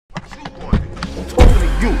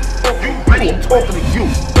you. I'm talking to you.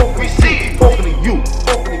 We see it. Talking to you.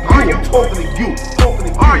 Are you talking to you?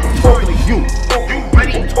 Are you talking to you? You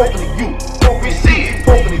ready? I'm talking to you. We see it.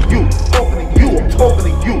 Talking to you. I'm talking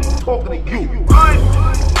to you. Talking to you. Run.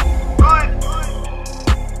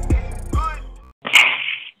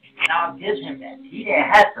 I'll give him that. He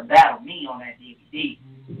didn't have to battle me on that DVD.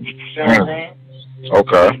 You know what I'm saying?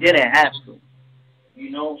 Okay. He didn't have to.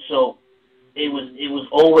 You know, so it was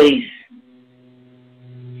always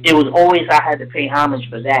I had to pay homage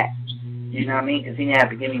for that. You know what I mean? Because he didn't have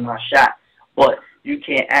to give me my shot. But you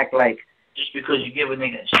can't act like just because you give a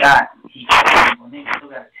nigga a shot, he nigga still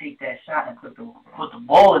gotta take that shot and put the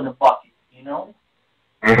ball in the bucket. You know?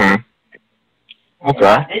 Okay. And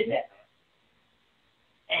I did that.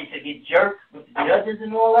 And to get jerked with the judges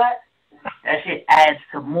and all that shit adds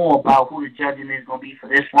to more about who the judging is going to be for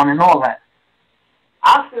this one and all that.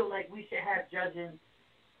 I feel like we should have judges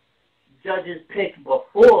picked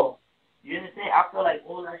before. You understand? I feel like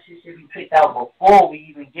all that shit should be picked out before we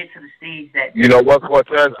even get to the stage that... You know what,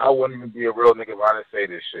 Cortez? I wouldn't even be a real nigga if I didn't say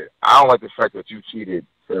this shit. I don't like the fact that you cheated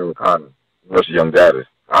Sarah Connor versus Young Gaddis.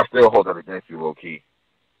 I still hold that against you, low-key.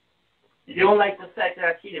 You don't like the fact that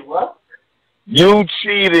I cheated what? You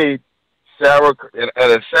cheated Sarah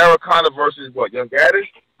Connor versus what, Young Gaddis?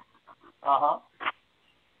 Uh-huh.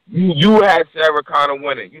 You had Sarah Connor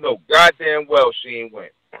winning. You know goddamn well she ain't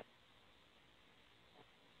win.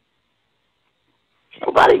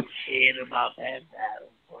 Nobody cared about that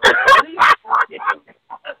battle.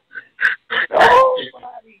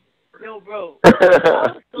 Nobody. Yo, bro.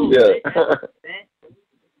 Yeah.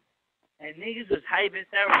 And niggas was hyping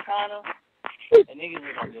Sarah Connor. And niggas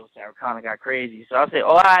was like, yo, Sarah Connor got crazy. So I said,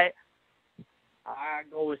 all right, I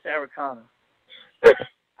go with Sarah Connor.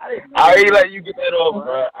 I ain't let you get that off,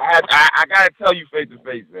 bro. I gotta tell you face to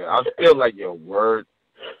face, man. I feel like your word.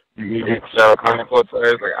 You get Sarah Connor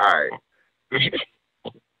Cortez, like, all right.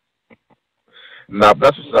 Nah,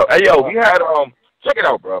 that's what's up. Hey, yo, we had check it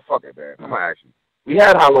out, bro. Fuck it, man. I'm gonna ask you. We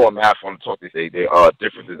had Hollow and Math on the talk this day.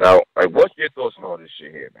 Differences out. Like, what's your thoughts on all this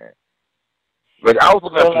shit here, man? Like, I was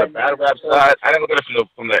looking at it from the battle rap side. I didn't look at it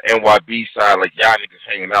from the NYB side, like, y'all niggas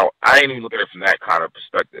hanging out. I ain't even looking at it from that kind of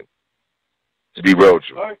perspective, to be real with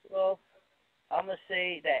you. First of all, I'm going to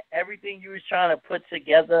say that everything you was trying to put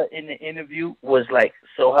together in the interview was, like,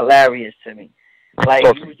 so hilarious to me. Like,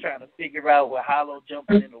 you was trying to figure out what Hollow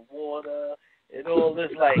jumping in the water and all this,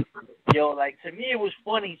 like, yo, like, to me it was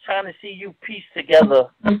funny trying to see you piece together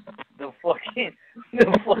the fucking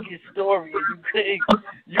story, and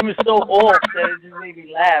you were so off that it just made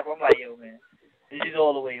me laugh. I'm like, yo, man, this is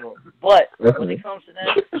all the way off. But when it comes to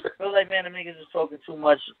that, I feel like, man, the niggas is talking too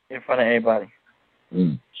much in front of everybody.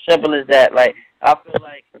 Simple as that. Like, I feel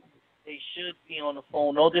like they should be on the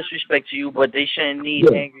phone. No disrespect to you, but they shouldn't need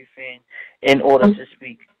Angry Fan in order to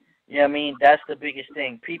speak. You know what I mean? That's the biggest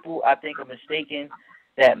thing. People, I think, are mistaken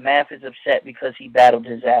that Math is upset because he battled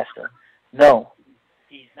Disaster. No.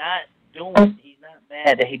 He's not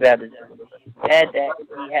mad that he battled Disaster. He's mad that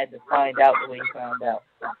he had to find out the way he found out.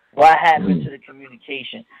 What happened to the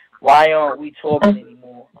communication? Why aren't we talking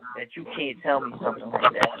anymore that you can't tell me something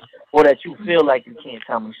like that? Or that you feel like you can't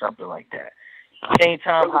tell me something like that? At the same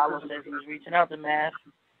time, Hollow says he was reaching out to Math.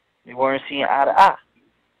 They weren't seeing eye to eye.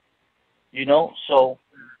 You know, so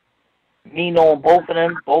me knowing both of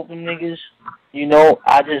them niggas, you know,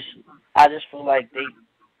 I just feel like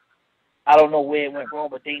I don't know where it went wrong,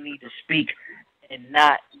 but they need to speak and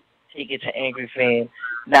not take it to Angry Fan,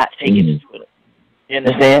 not take it to Twitter. You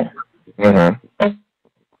understand?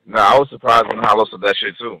 Nah, I was surprised when Hollow said that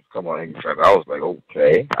shit too. Come on, Angry Fan. I was like,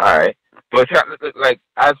 okay, all right. But like,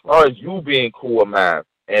 as far as you being cool with Math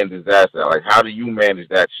and Disaster, like, how do you manage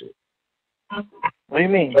that shit? What do you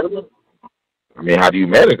mean? I mean, how do you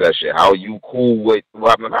manage that shit? How are you cool with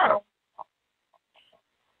what happened now?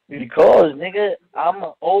 Because, nigga,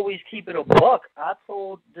 I'ma always keep it a buck. I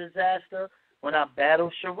told Disaster when I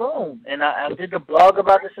battled Sharon, and I did the blog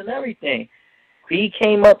about this and everything. He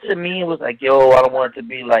came up to me and was like, yo, I don't want it to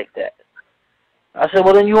be like that. I said,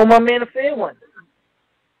 well, then you owe my man a fair one.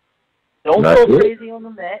 Don't go crazy on the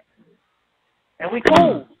mat. And we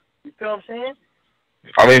cool. You feel what I'm saying?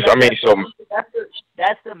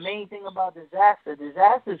 That's the main thing about Disaster.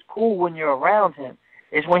 Disaster's cool when you're around him.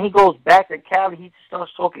 It's when he goes back to Cali, he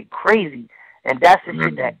starts talking crazy. And that's the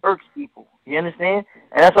shit that irks people. You understand?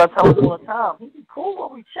 And that's what I tell him all the time. He be cool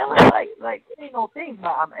when we chilling. Like it ain't no thing.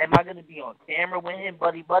 Am I going to be on camera with him,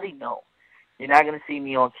 buddy? No. You're not going to see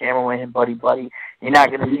me on camera with him, buddy. You're not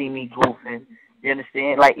going to see me goofing. You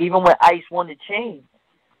understand? Like, even when Ice won the chain.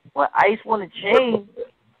 When Ice won the chain,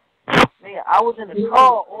 nigga, I was in the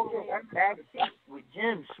car all the way back seat with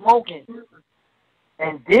Jim smoking.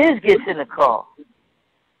 And Diz gets in the car.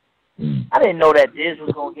 I didn't know that Diz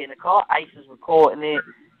was going to get in the car. Ice is recording it,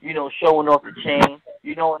 you know, showing off the chain.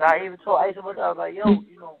 You know, and I even told Ice about that. I was like, yo,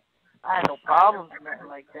 you know, I had no problems or nothing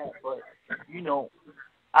like that. But, you know,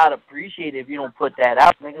 I'd appreciate it if you don't put that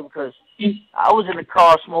out, nigga, because I was in the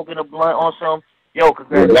car smoking a blunt on some, yo,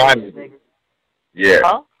 congratulations, nigga. Yeah.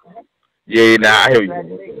 Huh? Yeah, nah, I hear you.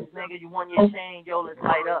 Congratulations, nigga, you won your chain, yo, let's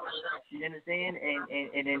light up. You understand?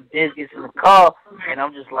 And then Diz gets in the car, and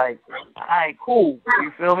I'm just like, all right, cool.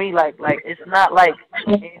 You feel me? Like it's not like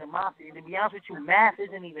in the mafia. To be honest with you, Math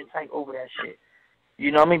isn't even tight over that shit.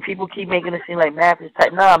 You know what I mean? People keep making it seem like Math is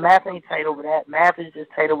tight. Nah, Math ain't tight over that. Math is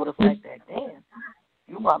just tight over the fact that, damn,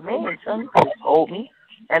 you my man, son. You could have told me.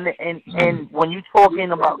 And when you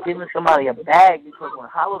talking about giving somebody a bag, because when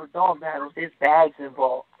Hollow the Dog battles, there's bags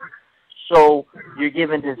involved. So you're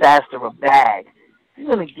giving Disaster a bag. If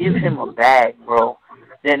you're going to give him a bag, bro,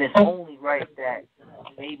 then it's only right that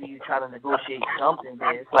maybe you try to negotiate something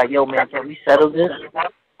there. It's like, yo, man, can we settle this?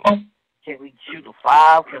 Can we shoot a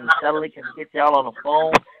 5? Can we settle it? Can we get y'all on the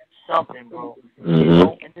phone? Something, bro. You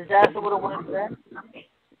know? And Disaster would have wanted for that.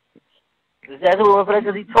 Disaster would have wanted for that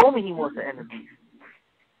because he told me he wants to end the beef.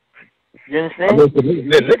 You understand?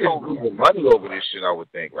 Niggas losing money over this shit, I would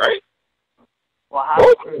think, right? Well,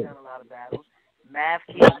 Hollywood has done a lot of battles. Math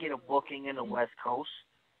can't get a booking in the West Coast.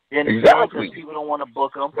 Exactly. Because people don't want to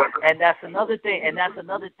book them. And that's another thing. And that's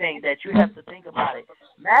another thing that you have to think about it.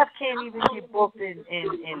 Math can't even get booked in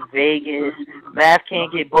Vegas. Math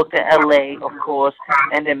can't get booked in L.A., of course.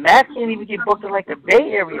 And then Math can't even get booked in, like, the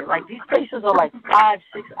Bay Area. Like, these places are, like, 5-6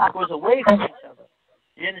 hours away from each other.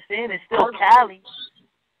 You understand? It's still Cali,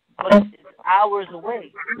 but it's hours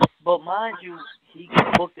away. But mind you, he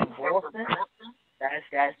got booked in Boston.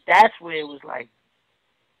 That's where it was like,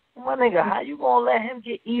 my nigga, how you gonna let him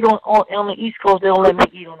get eat on the East Coast? They don't let me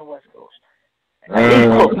eat on the West Coast. Let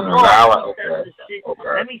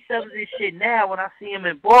me settle this shit now when I see him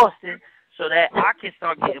in Boston, so that I can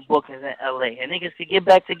start getting bookings in LA and niggas can get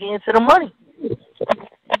back to getting to the money.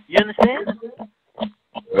 You understand?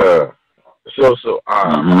 Yeah,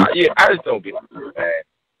 I just don't get it, man.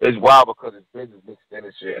 It's wild because it's business mixed in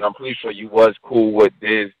and shit, and I'm pretty sure you was cool with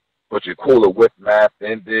Diz, but you're cooler with Math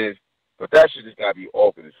than Diz. But that shit just gotta be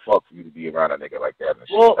awkward as fuck for you to be around a nigga like that. And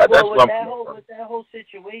shit. Well, that's with that whole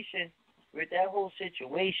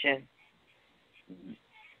situation,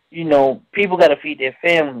 you know, people gotta feed their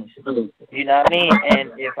families. You know what I mean?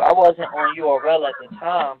 And if I wasn't on URL at the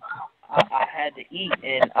time, I had to eat,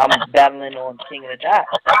 and I'm battling on King of the Dot.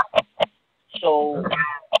 So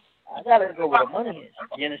I gotta go where the money is.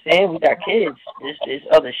 You understand? We got kids. There's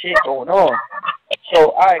other shit going on.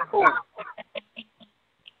 So, all right, cool.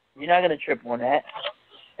 You're not gonna trip on that,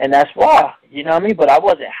 and that's why. You know what I mean? But I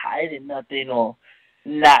wasn't hiding nothing or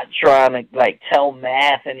not trying to like tell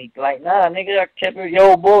Math anything. Like, nah, nigga, I kept it.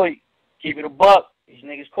 Yo, boy, keep it a buck. These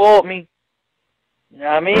niggas called me. You know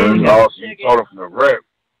what I mean? You told them from the rip.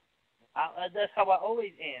 That's how I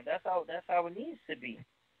always am. That's how it needs to be.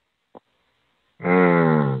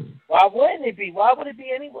 Why wouldn't it be? Why would it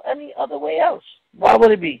be any other way else? Why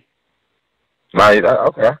would it be?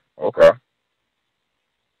 Okay.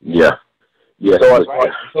 Yeah.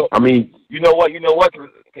 So, I mean, you know what? Let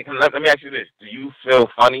me ask you this: do you feel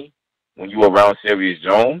funny when you were around Serious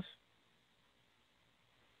Jones?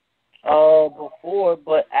 Before,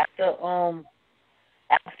 but after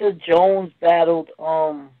Jones battled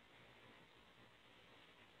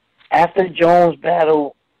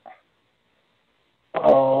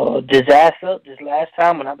Disaster this last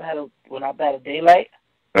time when I battled Daylight.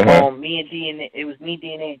 Me and DNA, it was me,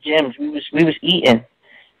 DNA, and Gems. We was eating,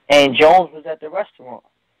 and Jones was at the restaurant.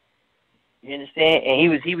 You understand? And he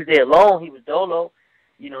was there alone. He was dolo.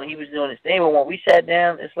 You know, he was doing his thing. But when we sat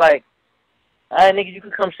down, it's like, all right, nigga, you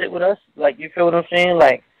can come sit with us. Like, you feel what I'm saying?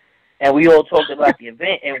 Like, and we all talked about the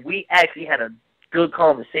event, and we actually had a good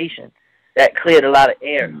conversation that cleared a lot of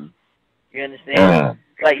air. You understand?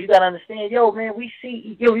 Like, you gotta understand, yo, man,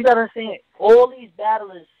 you gotta understand, all these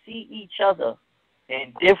battlers see each other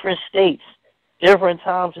in different states, different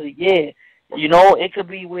times of the year. You know, it could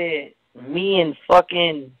be where me and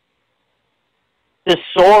fucking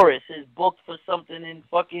Thesaurus is booked for something in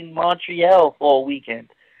fucking Montreal for a weekend.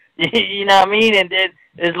 You know what I mean? And then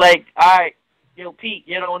it's like, all right, yo, Pete,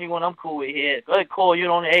 you're the only one I'm cool with here. Go ahead, Cole, you're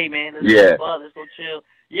the only, hey, man, let's go chill.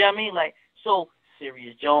 You know what I mean? Like, so,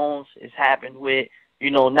 Serious Jones has happened with,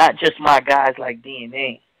 you know, not just my guys like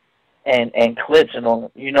DNA and Clips and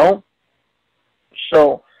all, you know?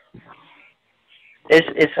 So,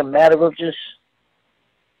 it's a matter of just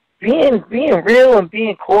being real and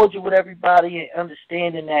being cordial with everybody and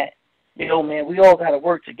understanding that, you know, man, we all got to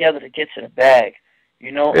work together to get to the bag.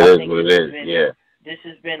 You know, it I is think what it is. Yeah. this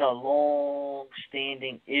has been a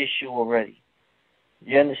long-standing issue already.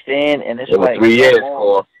 You understand? And it's Over like 3 years,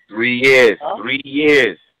 Cor. 3 years. Huh? 3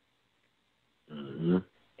 years. Mm-hmm.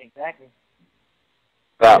 Exactly.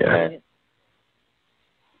 Stop, man.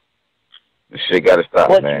 This shit gotta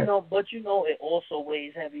stop, man. But you know, it also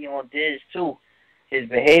weighs heavy on Diz too. His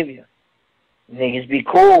behavior. Niggas be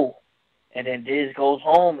cool, and then Diz goes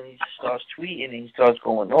home and he just starts tweeting and he starts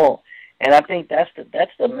going on. And I think that's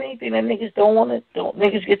the main thing that niggas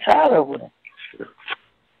niggas get tired of with him.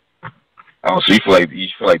 Oh, so you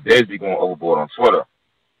feel like Diz be going overboard on Twitter?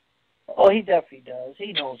 Oh, he definitely does.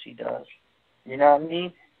 He knows he does. You know what I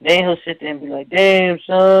mean? Then he'll sit there and be like, "Damn,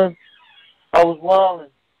 son, I was wilding."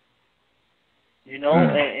 You know,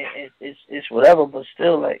 and it's whatever, but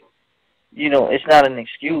still, like, you know, it's not an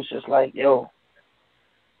excuse. It's like, yo,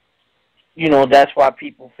 you know, that's why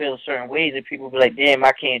people feel certain ways, and people be like, damn,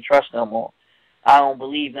 I can't trust no more. I don't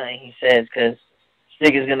believe nothing he says, because this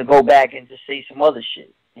nigga's going to go back and just say some other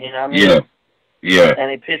shit. You know what I mean? Yeah. Yeah.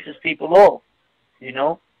 And it pisses people off, you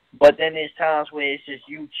know? But then there's times where it's just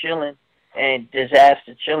you chilling and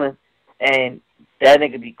Disaster chilling, and that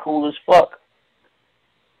nigga be cool as fuck.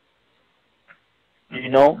 You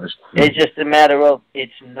know? It's just a matter of,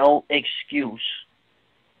 it's no excuse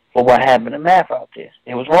for what happened to Math out there.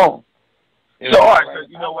 It was wrong. So, all right, so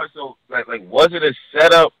you know what? So, like, was it a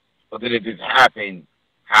setup, or did it just happen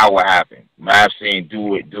how it happened? Math saying,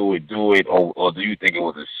 do it, or do you think it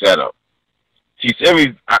was a setup? See,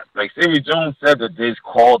 Siri Jones said that Diz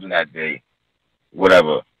called him that day,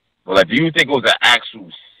 whatever. But, like, do you think it was an actual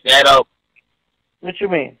setup? What you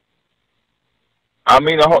mean? I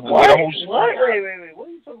mean, the whole What? Wait. What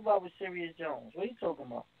are you talking about with Sirius Jones? What are you talking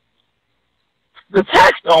about? The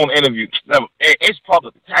Taxstone interview, it's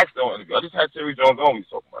public. The Taxstone interview. I just had Sirius Jones on. We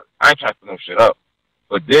talking about it. I ain't trying to put no shit up.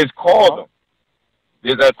 But Diz called him.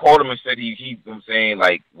 Diz called him and said he I'm saying,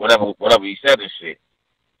 like, whatever he said and shit.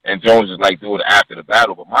 And Jones is like, do it after the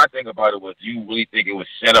battle. But my thing about it was, do you really think it was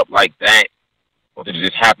set up like that? Or did it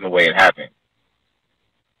just happen the way it happened?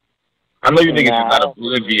 I know you niggas are not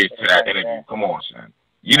oblivious to that interview. Come on, son.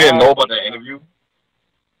 You didn't know about that interview?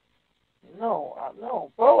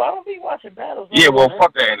 No, bro. I don't be watching battles. Yeah, well,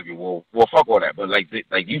 fuck that interview. Well, fuck all that. But like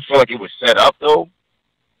you feel like it was set up though?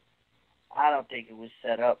 I don't think it was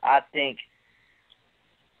set up. I think.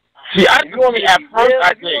 See, at first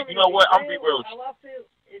I did. You know what? I'm be real.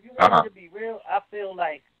 If you want me to be real, I feel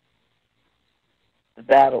like the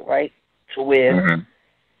battle, right, to where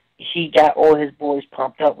he got all his boys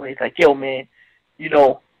pumped up. Where he's like, yo, man, you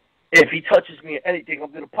know, if he touches me or anything,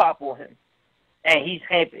 I'm gonna pop on him. And he's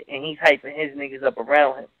hyping his niggas up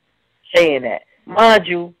around him, saying that. Mind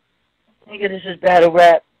you, nigga, this is battle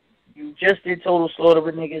rap. You just did total slaughter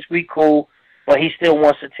with niggas. We cool. But he still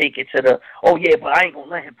wants to take it to the, oh, yeah, but I ain't going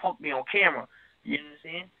to let him punk me on camera. You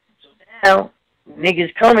understand? So now,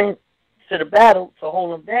 niggas coming to the battle to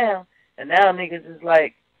hold him down. And now niggas is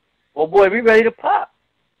like, well, boy, we ready to pop.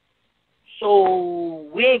 So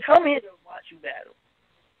we ain't come here to watch you battle.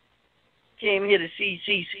 Came here to see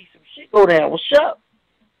some shit go down. What's up?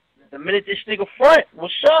 The minute this nigga front,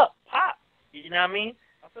 what's up? Pop. You know what I mean?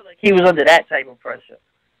 I feel like he was under that type of pressure.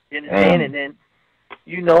 You understand? And then,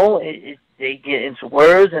 you know, they get into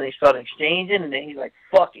words and they start exchanging, and then he's like,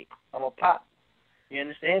 fuck it, I'm gonna pop. You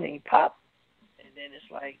understand? And he pop. And then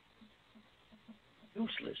it's like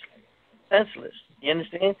useless, senseless. You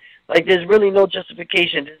understand? Like, there's really no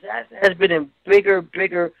justification. Disaster has been in bigger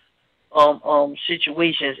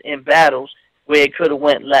situations in battles where it could have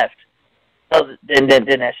went left, other than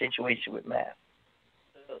that situation with Math.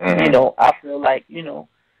 You know, I feel like, you know,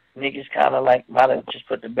 niggas kind of like might have just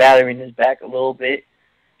put the battery in his back a little bit,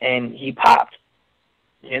 and he popped.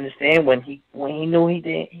 You understand? When he knew he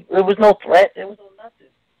did, there was no threat. There was no nothing.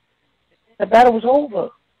 The battle was over.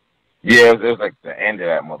 Yeah, it was like the end of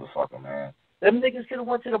that motherfucker, man. Them niggas could have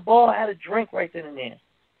went to the bar, had a drink right then and there.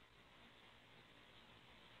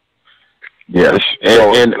 Yeah,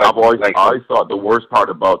 and I've always thought the worst part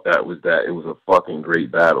about that was that it was a fucking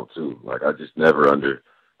great battle too. Like, I just never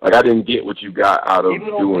I didn't get what you got out of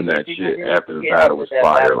doing that shit after the battle was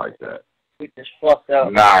fire like that. We just fucked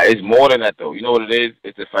up. Nah, it's more than that though. You know what it is?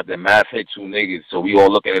 It's the fact that Math hit two niggas, so we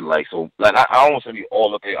all look at it like, so like I don't want to say we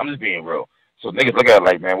all look at it. I'm just being real. So niggas look at it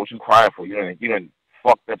like, man, what you crying for? You done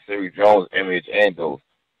fucked up Sirius Jones' image and those.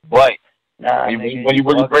 But when you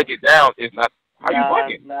really break it down, it's not. How you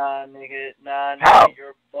bugging? Nah, nigga, how?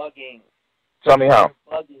 You're bugging. Tell me how.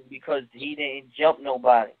 You're bugging because he didn't jump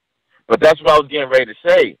nobody. But that's what I was getting ready to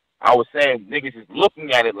say. I was saying niggas is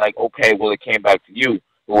looking at it like, okay, well, it came back to you.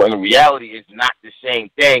 Well, in reality, it's not the same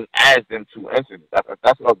thing as them two incidents.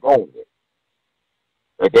 That's what I'm going with.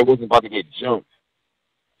 Like, they wasn't about to get jumped.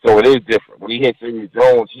 So it is different. When he hit Serious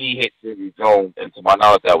Jones, and to my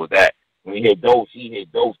knowledge, that was that. When he hit Dose, he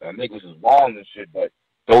hit Dose. Now, niggas was wrong and shit, but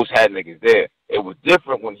Dose had niggas there. It was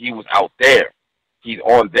different when he was out there. He's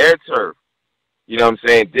on their turf. You know what I'm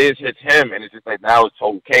saying? Diz hits him, and it's just like now it's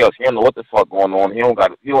total chaos. He don't know what the fuck going on. He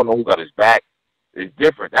don't know who got his back. It's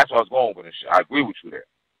different. That's what I was going with this shit. I agree with you there.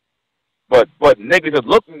 But niggas are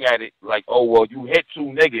looking at it like, oh, well, you hit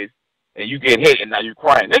two niggas, and you get hit, and now you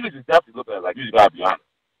crying. Niggas is definitely looking at it like, you just gotta be honest.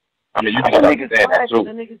 I mean, you gotta understand that,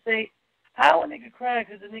 too. How a nigga crying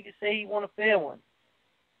because the nigga say he want a fair one?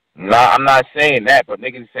 Nah, I'm not saying that, but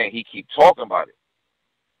niggas is saying he keep talking about it.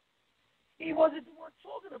 He wasn't the one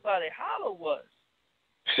talking about it. Hollow was.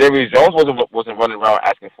 Serious Jones wasn't running around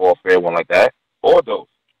asking for a fair one like that. Or those.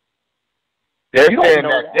 They're saying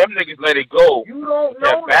that them niggas let it go. You don't know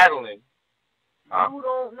They're battling. Huh? You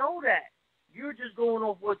don't know that. You're just going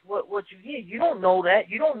off what you hear. You don't know that.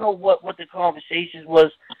 You don't know what the conversations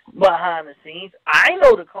was behind the scenes. I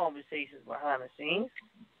know the conversations behind the scenes.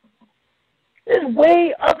 There's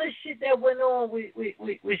way other shit that went on with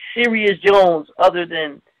Serious Jones other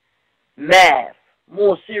than Math.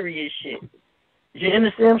 More serious shit. You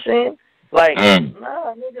understand what I'm saying? Like,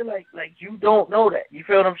 nah, nigga, like you don't know that. You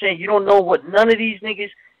feel what I'm saying? You don't know what none of these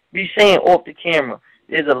niggas be saying off the camera.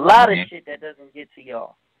 There's a lot of shit that doesn't get to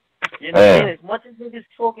y'all. You understand? As much as niggas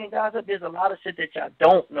talking guys up, there's a lot of shit that y'all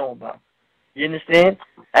don't know about. You understand?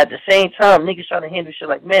 At the same time, niggas trying to handle shit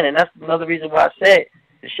like, man, and that's another reason why I said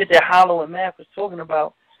the shit that Hollow and Math was talking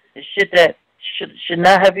about is shit that should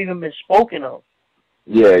not have even been spoken of.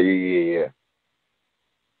 Yeah.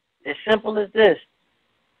 As simple as this.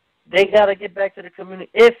 They got to get back to the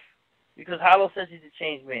community because Hollow says he's a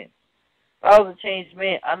changed man. If I was a changed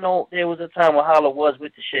man, I know there was a time when Hollow was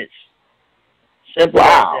with the shits. Simple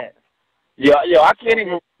as that. Yo, I can't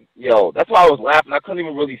even, that's why I was laughing. I couldn't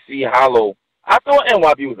even really see Hollow. I thought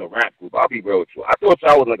NYB was a rap group. I'll be real with you. I thought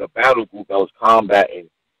y'all was like a battle group that was combating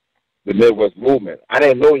the Midwest movement. I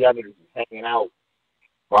didn't know y'all niggas was hanging out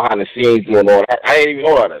behind the scenes doing all that. I didn't even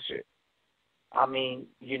know all that shit. I mean,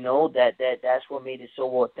 that's what made it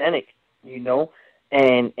so authentic, and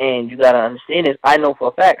you gotta understand this. I know for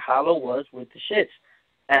a fact Hollow was with the shits,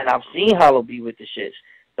 and I've seen Hollow be with the shits.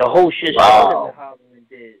 The whole shit started with Hollow and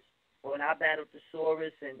Diz. When I battled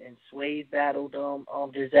Thesaurus and Sway battled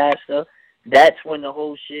Disaster, that's when the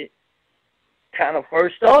whole shit kind of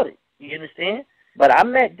first started. You understand? But I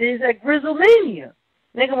met Diz at Grizzlemania.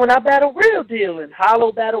 Nigga, when I battled Real Deal and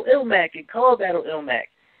Hollow battled Ilmac and Carl battled Ilmac.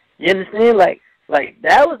 You understand? Like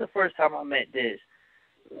that was the first time I met Diz.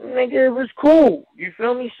 Nigga, it was cool. You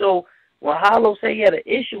feel me? So when Hollow said he had an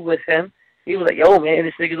issue with him, he was like, yo, man,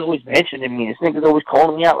 this nigga's always mentioning me. This nigga's always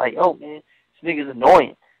calling me out like, yo, man, this nigga's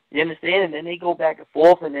annoying. You understand? And then they go back and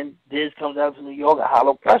forth, and then Diz comes out to New York and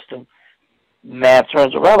Hollow pressed him. Math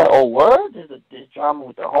turns around like, oh, word? There's drama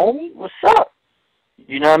with the homie? What's up?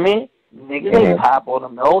 You know what I mean? Niggas ain't pop on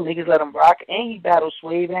him, no. Niggas let him rock, and he battled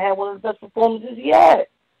Swave and had one of the best performances he had.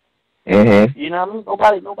 You know what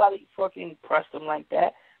I mean? Nobody fucking pressed him like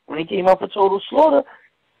that. When he came up for Total Slaughter,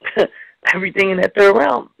 everything in that third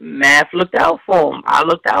round, Math looked out for him. I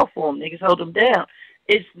looked out for him. Niggas held him down.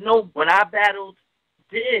 When I battled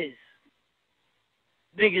Diz,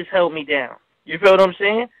 niggas held me down. You feel what I'm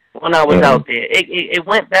saying? When I was out there. It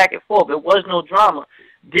went back and forth. It was no drama.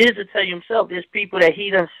 Diz will tell you himself, there's people that he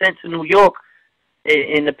done sent to New York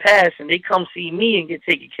in the past, and they come see me and get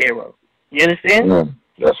taken care of. You understand?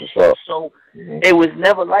 That's what's up. So it was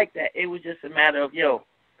never like that. It was just a matter of,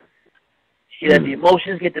 he let the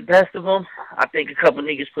emotions get the best of him. I think a couple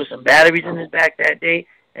niggas put some batteries in his back that day,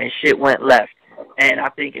 and shit went left. And I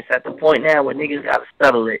think it's at the point now where niggas got to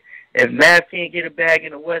settle it. If Mav can't get a bag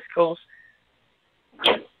in the West Coast,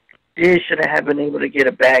 Diz shouldn't have been able to get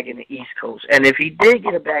a bag in the East Coast. And if he did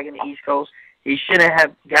get a bag in the East Coast, he shouldn't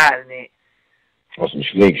have gotten it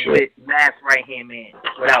with Math's right-hand man,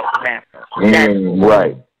 without Math.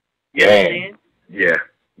 Right. You understand?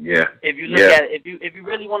 Yeah. If you look at it, if you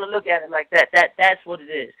really want to look at it like that, that's what it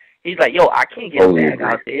is. He's like, yo, I can't get a bag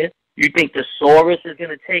out there. You think the Saurus is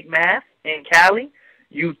gonna take Math in Cali?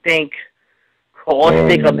 You think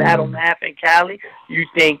Caustic will battle Math in Cali? You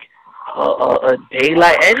think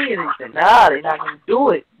Daylight, any of these things? Nah, they're not gonna do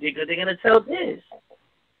it because they're gonna tell Diz.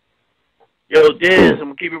 Yo, Diz, I'm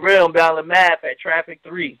gonna keep it real. I'm battling Math at Traffic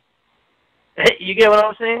 3. You get what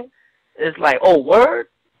I'm saying? It's like, oh, word?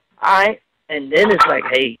 All right. And then it's like,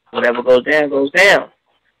 hey, whatever goes down, goes down.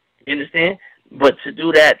 You understand? But to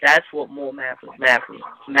do that, that's what more Math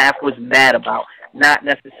was mad about. Not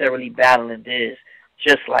necessarily battling Diz.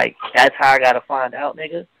 Just like, that's how I got to find out,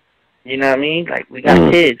 nigga. You know what I mean? Like, we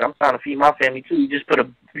got kids. I'm trying to feed my family too. You just put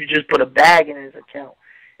a bag in his account.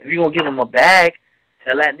 If you gonna give him a bag,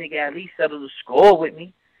 tell that nigga at least settle the score with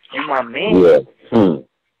me. You my man. Yeah.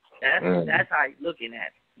 That's how you looking at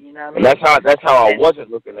it. You know what I mean? And that's how I wasn't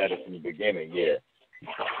looking at it from the beginning. Yeah.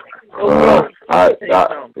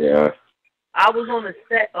 Yeah. I was on the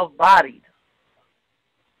set of Bodied.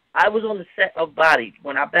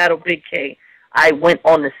 When I battled Big K, I went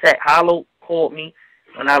on the set. Hollow called me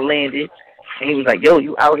when I landed, and he was like, yo,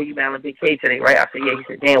 you out here, you battling Big K today, right? I said, yeah. He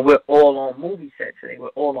said, damn, we're all on movie set today. We're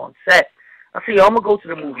all on set. I said, yo, I'm going to go to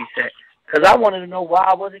the movie set, because I wanted to know why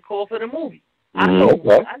I wasn't called for the movie. I knew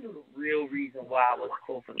the real reason why I wasn't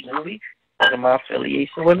called for the movie, because of my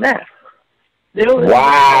affiliation with Math.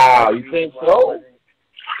 Wow, you think so?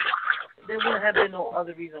 There wouldn't have been no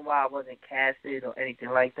other reason why I wasn't casted or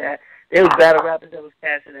anything like that. There was battle rappers that was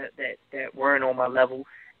casted that weren't on my level,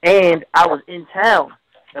 and I was in town.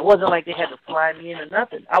 It wasn't like they had to fly me in or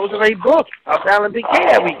nothing. I was already booked. I was battling Big K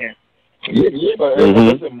that weekend. Yeah, but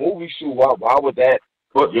it's a movie shoot. Why would that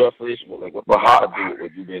put your affiliation with, like, what how to do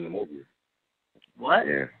with you being in the movie? What?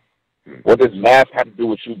 Yeah. What does Math have to do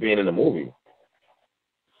with you being in the movie?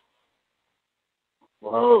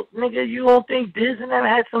 Well, nigga, you don't think Diz and them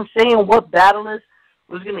had some say in what battlers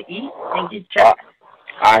was gonna eat and get checked?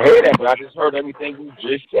 I hear that, but I just heard everything you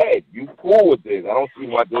just said. You cool with this? I don't see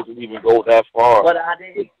why this would even go that far. But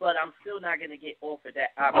I'm still not gonna get offered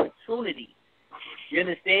that opportunity. You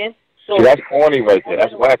understand? So see, that's corny right there.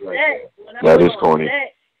 That's whack right there. That is corny.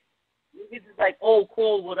 Niggas is like, oh,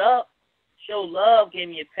 cool, what up? Show love, give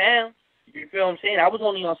me a pound. You feel what I'm saying? I was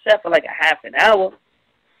only on set for like a half an hour.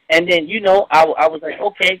 And then, you know, I was like,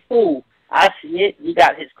 okay, cool. I see it. You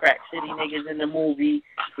got his Crack City niggas in the movie.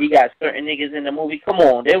 He got certain niggas in the movie. Come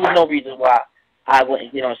on. There was no reason why I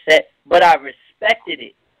wouldn't get on set. But I respected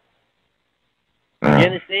it. You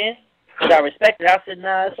understand? But I respected it. I said,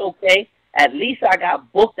 nah, it's okay. At least I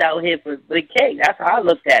got booked out here for Big K. That's how I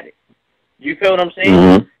looked at it. You feel what I'm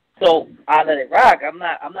saying? So I let it rock. I'm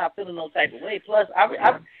not feeling no type of way. Plus,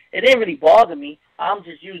 it didn't really bother me. I'm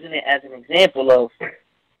just using it as an example of,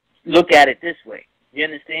 look at it this way. You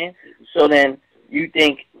understand? So then you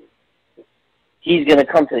think he's going to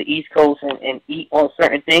come to the East Coast and eat on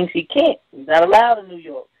certain things? He can't. He's not allowed in New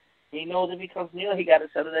York. He knows if he comes to New York, he got to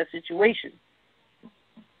settle that situation.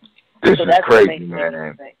 This is crazy,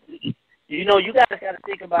 man. You know, you guys got to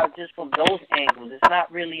think about it just from those angles. It's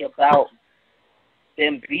not really about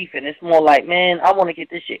them beefing. It's more like, man, I want to get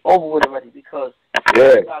this shit over with already because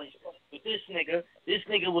with this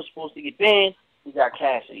nigga was supposed to get banned. He got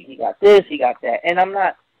cash. He got this. He got that. And I'm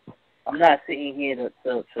not sitting here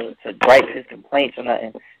to gripe his complaints or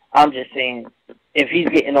nothing. I'm just saying, if he's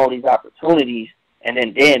getting all these opportunities, and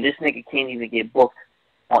then damn, this nigga can't even get booked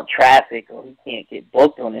on traffic, or he can't get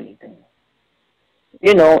booked on anything.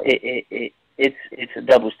 You know, it's a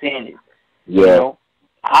double standard. Yeah. You know,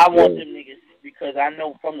 I want them niggas because I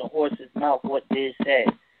know from the horse's mouth what Diz said,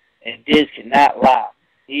 and Diz cannot lie.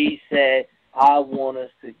 He said, I want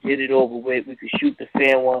us to get it over with. We could shoot the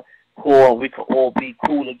fan one, cool, and we could all be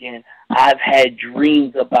cool again. I've had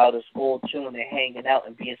dreams about us all chilling and hanging out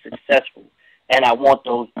and being successful, and I want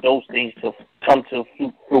those things to come to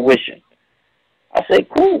fruition. I say,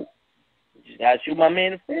 cool. You just gotta shoot my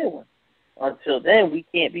man a fair one. Until then, we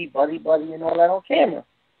can't be buddy and all that on camera.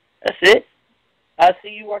 That's it. I see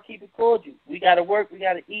you. I keep it cordial. We gotta work. We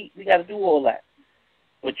gotta eat. We gotta do all that.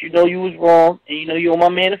 But you know you was wrong, and you know you owe my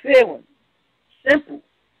man a fair one. Simple.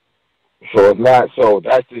 So it's not. So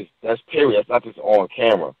that's period. That's not just on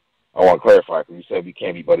camera. I want to clarify because you said we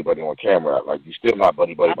can't be buddy on camera. Like you still not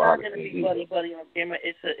buddy behind the scenes. I'm not gonna be buddy on camera.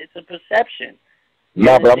 It's a perception.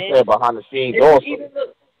 No, but I'm saying behind the scenes also.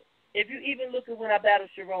 If you even look at when I battled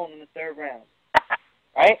Sharon in the third round,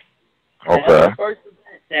 right? Okay. That was the first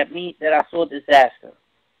event that I saw Disaster.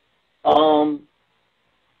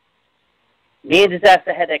 Me and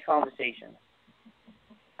Disaster had that conversation.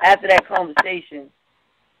 After that conversation,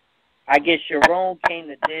 I guess Sharon came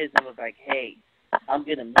to Diz and was like, hey, I'm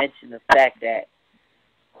going to mention the fact that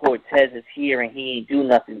Cortez is here and he ain't do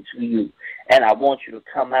nothing to you, and I want you to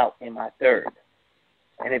come out in my third.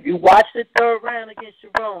 And if you watch the third round against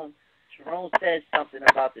Sharon says something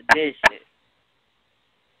about the Diz shit.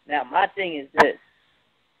 Now, my thing is this.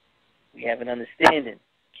 We have an understanding.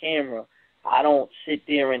 Camera. I don't sit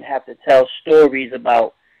there and have to tell stories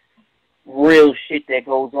about real shit that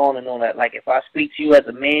goes on and all that. Like, if I speak to you as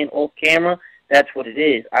a man off camera, that's what it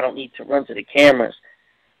is. I don't need to run to the cameras,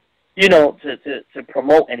 you know, to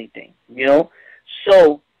promote anything, you know?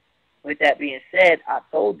 So, with that being said, I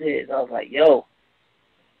told Diz, I was like, yo,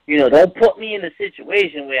 you know, don't put me in a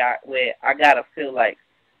situation where I gotta feel like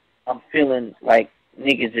I'm feeling like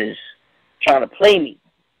niggas is trying to play me.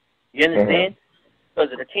 You understand?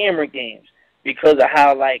 Because of the camera games. Because of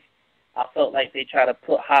how, like, I felt like they try to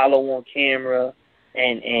put Hollow on camera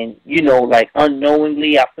and you know, like,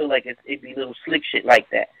 unknowingly, I feel like it'd be little slick shit like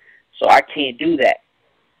that. So I can't do that.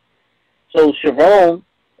 So Sharon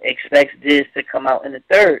expects Diz to come out in the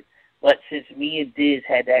third. But since me and Diz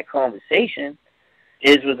had that conversation,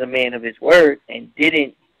 Diz was a man of his word and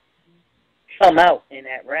didn't come out in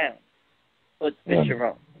that round for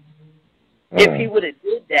Sharon. If he would have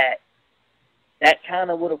did that, that kind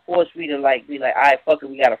of would have forced me to like be like, all right, fuck it,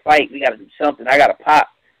 we got to fight, we got to do something, I got to pop.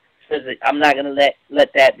 Because I'm not gonna let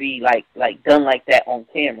that be like done like that on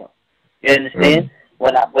camera. You understand?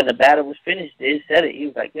 When the battle was finished, Diz said it. He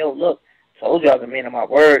was like, yo, look, told you I was a man of my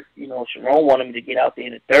word. You know, Sharon wanted me to get out there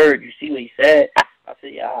in the third. You see what he said? I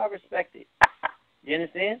said, yeah, I respect it. You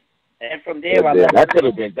understand? And from there, that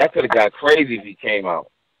could have got crazy if he came out.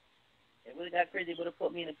 It would have got crazy. It would have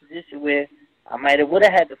put me in a position where I would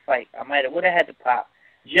have had to fight. I would have had to pop,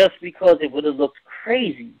 just because it would have looked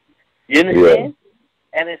crazy. You understand?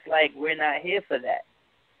 Yeah. And it's like, we're not here for that.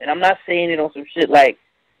 And I'm not saying it on some shit like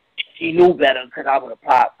she knew better because I would have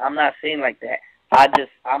popped. I'm not saying like that.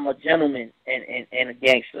 I'm a gentleman and a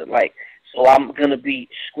gangster. Like, so I'm going to be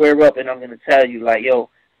square up and I'm going to tell you, like, yo,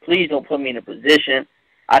 please don't put me in a position.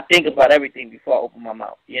 I think about everything before I open my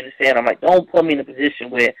mouth. You understand? I'm like, don't put me in a position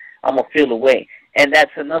where I'm going to feel away. And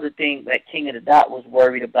that's another thing that King of the Dot was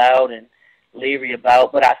worried about and leery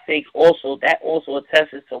about. But I think also that also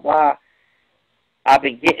attests to why I've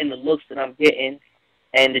been getting the looks that I'm getting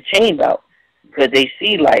and the chain bout. Because they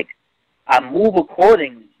see, like, I move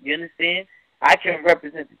accordingly. You understand? I can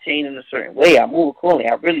represent the chain in a certain way. I move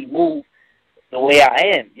accordingly. I really move the way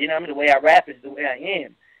I am. You know what I mean? The way I rap is the way I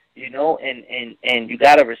am. You know, and you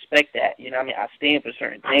got to respect that. You know what I mean? I stand for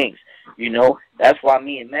certain things. You know, that's why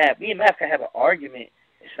me and Math can have an argument.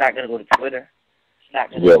 It's not going to go to Twitter. It's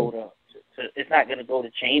not going to go to it's not going to go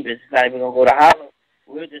to Chambers. It's not even going to go to Hollow.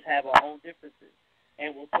 We'll just have our own differences,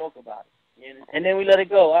 and we'll talk about it. You know? And then we let it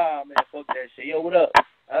go. Ah, man, fuck that shit. Yo, what up?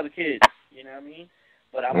 Other kids. You know what I mean?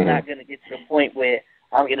 But I'm not going to get to the point where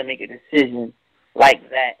I'm going to make a decision like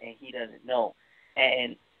that, and he doesn't know.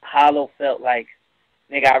 And Hollow felt like,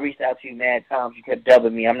 nigga, I reached out to you mad times. You kept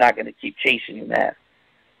dubbing me. I'm not going to keep chasing you, man.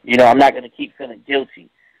 You know, I'm not going to keep feeling guilty.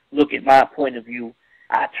 Look at my point of view.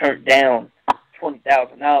 I turned down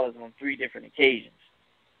 $20,000 on 3 different occasions.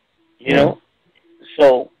 You know?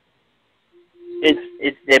 So,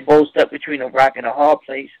 they're both stuck between a rock and a hard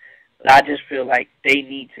place. But I just feel like they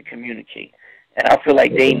need to communicate. And I feel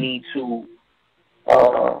like they need to,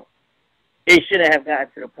 it shouldn't have gotten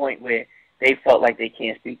to the point where they felt like they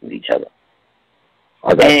can't speak with each other.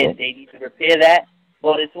 And they need to repair that,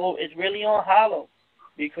 but it's really on Hollow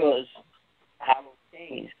because Hollow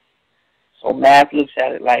changed. So Math looks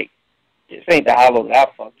at it like, this ain't the Hollow that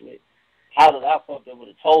I fucked with. Hollow that I fucked with would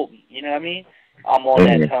have told me, you know what I mean? I'm on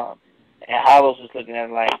that time. And Hollow's just looking at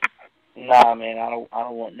it like, nah, man, I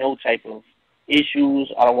don't want no type of issues.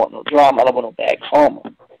 I don't want no drama. I don't want no bad karma.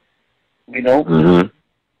 You know?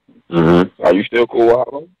 Are you still cool with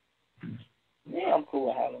Hollow? Yeah, I'm cool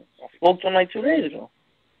with Hollow. I spoke to him like 2 days ago.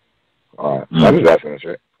 All right. I'm just asking this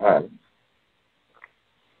shit. All right.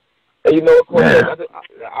 Hey, you know what, Cortez?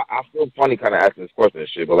 I feel funny kind of asking this question and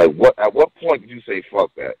shit, but like, at what point did you say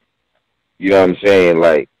fuck that? You know what I'm saying?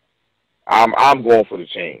 Like, I'm going for the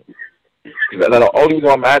chain. The only reason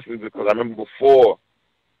I'm asking is because I remember before,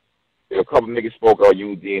 a couple niggas spoke out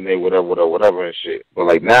you, DNA, whatever and shit. But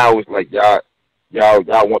like now it's like y'all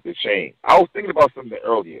want the chain. I was thinking about something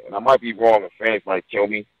earlier, and I might be wrong, and fans might kill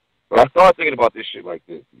me, but I started thinking about this shit like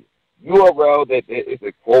this. URL that it's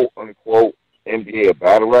a quote unquote NBA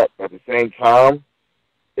battle rap. At the same time,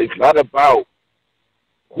 it's not about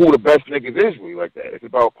who the best niggas is really like that. It's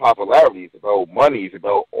about popularity. It's about money. It's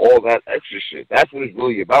about all that extra shit. That's what it's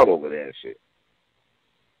really about over there and shit.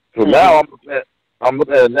 So now I'm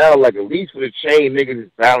looking at it now like at least for the chain, niggas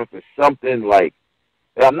is battling for something like.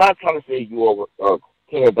 And I'm not trying to say you are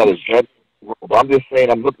king of that is better, but I'm just saying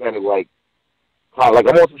I'm looking at it like I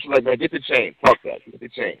want some shit like, man, get the chain. Fuck that. Get the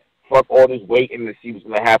chain. Fuck all this waiting to see what's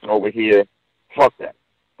gonna happen over here. Fuck that.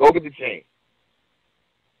 Go get the chain.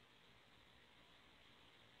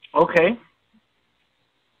 Okay.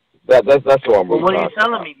 That's all I'm really. What are you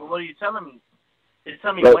telling me? Just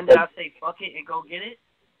tell me when did I say fuck it and go get it?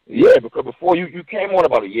 Yeah, because before you came on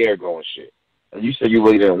about a year ago and shit, and you said you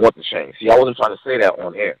really didn't want the chain. See, I wasn't trying to say that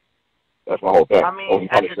on air. That's my whole thing. I mean,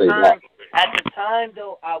 at the time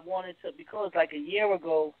though, I wanted to, because like a year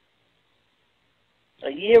ago,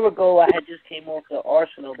 I had just came off the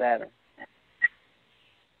Arsenal battle,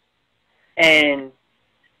 and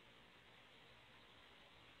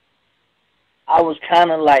I was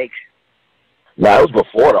kind of like. Nah, it was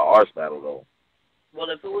before the arts battle though. Well,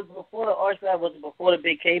 if it was before the arts battle, was it before the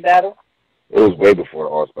Big K battle? It was way before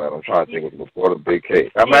the arts battle. I'm trying to think. It was before the Big K.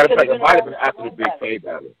 As a matter of fact, it might have been after the Big K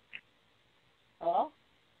battle. Huh?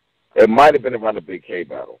 It might have been around the Big K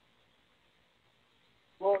battle.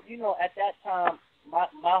 Well, you know, at that time, my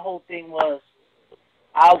whole thing was,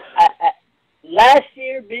 last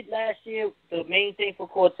year, the main thing for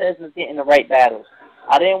Cortez was getting the right battles.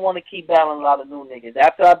 I didn't want to keep battling a lot of new niggas.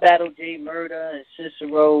 After I battled Jay Murda and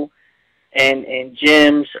Cicero and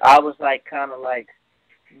Jims, I was like kind of like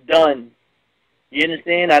done. You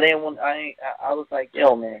understand? I was like,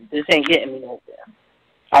 yo, man, this ain't getting me nowhere.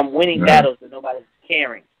 I'm winning battles, but nobody's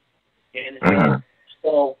caring. You understand?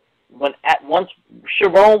 So once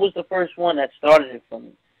Sharon was the first one that started it for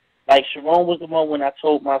me. Like Sharon was the one when I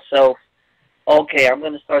told myself, okay, I'm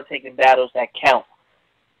gonna start taking battles that count,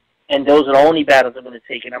 and those are the only battles I'm gonna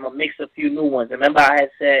take. And I'm gonna mix a few new ones. Remember, I had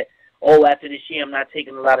said, oh, after this year, I'm not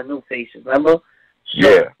taking a lot of new faces. Remember? So,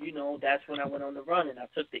 yeah. You know, that's when I went on the run, and I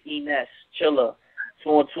took the Enes, Chilla,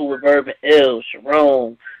 2-on-2 with Urban Ill,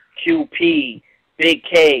 Sharon, QP, Big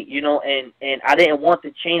K, you know, and I didn't want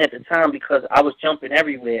the chain at the time because I was jumping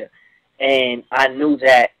everywhere, and I knew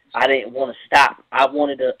that I didn't want to stop. I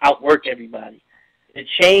wanted to outwork everybody. The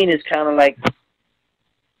chain is kind of like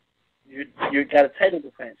you got a title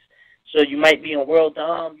defense. So you might be on World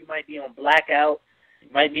Dom, you might be on Blackout, you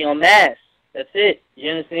might be on Mass. That's it.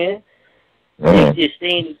 You understand? You're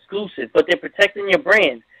staying exclusive, but they're protecting your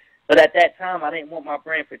brand. But at that time, I didn't want my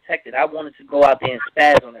brand protected. I wanted to go out there and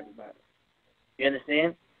spaz on everybody. You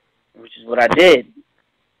understand? Which is what I did.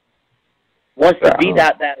 Once the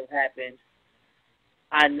B-Dot battle happened,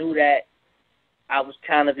 I knew that I was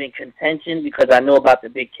kind of in contention because I knew about the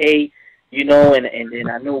Big K, you know, and then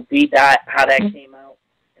I knew B-Dot, how that came out.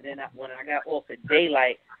 And then when I got off at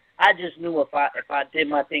Daylight, I just knew if I did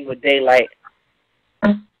my thing with Daylight,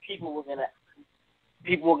 people were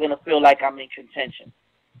gonna feel like I'm in contention,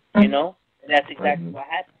 you know, and that's exactly what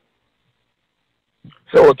happened.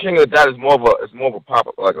 So a King of the Dot is more of a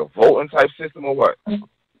pop, like a voting type system or what?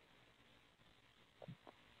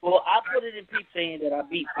 Well, I put it in people saying that I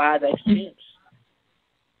beat 5 ex-champs.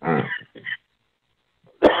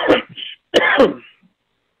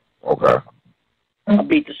 Okay. I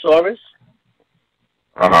beat the Saurus.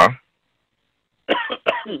 I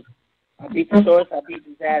beat the Saurus. I beat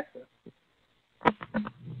Disaster.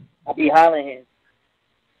 I beat Holland.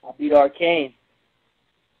 I beat Arcane.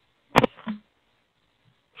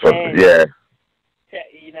 And, yeah.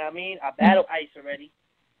 You know what I mean? I battled Ice already.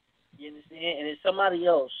 You understand? And it's somebody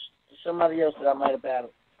else. There's somebody else that I might have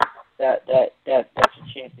battled. That's a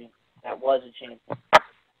champion. That was a champion.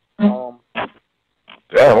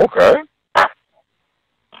 Damn, okay.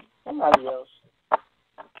 Somebody else.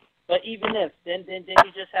 But even if, then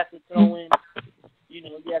you just have to throw in, you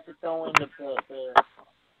know, you have to throw in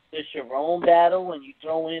the Sharon battle, and you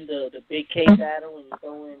throw in the Big K battle, and you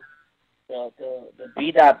throw in the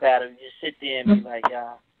B-Dot battle. You just sit there and be like,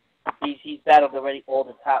 yeah, he's battled already all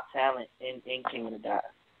the top talent in King of the Dot,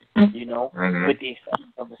 you know, with the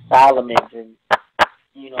exception of the Solomons. And,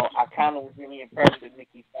 you know, I kind of was really impressed with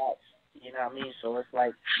Mickey Fox, you know what I mean? So it's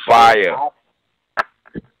like, fire.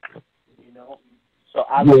 You know, so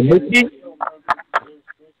there's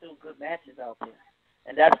still good matches out there.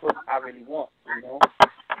 And that's what I really want, you know?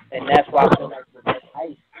 And that's why I feel like with that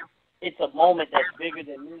Ice, it's a moment that's bigger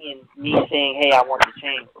than me and me saying, hey, I want to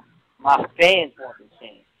change. My fans want to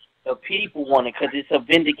change. The people want it because it's a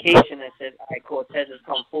vindication that says, all right, Cortez has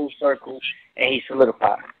come full circle and he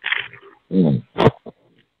solidified.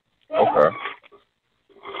 Okay.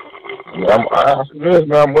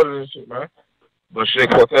 I'm with this shit, man. But shit,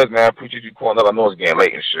 Cortez, man, I appreciate you calling up. I know it's getting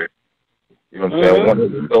late and shit. You know what I'm saying?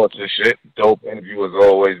 Wanted to thoughts and shit. Dope interview as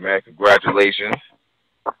always, man. Congratulations.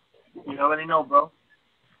 You already know, bro.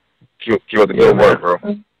 Keep up the good work, bro.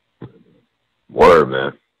 Word,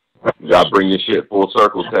 man. We gotta bring this shit full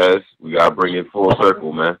circle, Taz. We gotta bring it full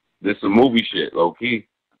circle, man. This is movie shit, low key.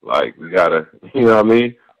 Like, we gotta, you know what I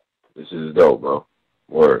mean? This is dope, bro.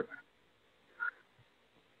 Word.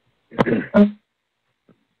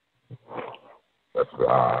 That's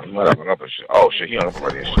you might have hung up and shit. Oh shit, he hung up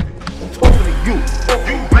already and shit. Talking to you.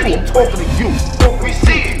 You ready? Talking to you. We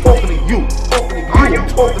see it. Talking to you. Talking to you. Are you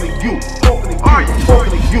talking to you? Talking to you.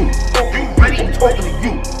 Talking to you.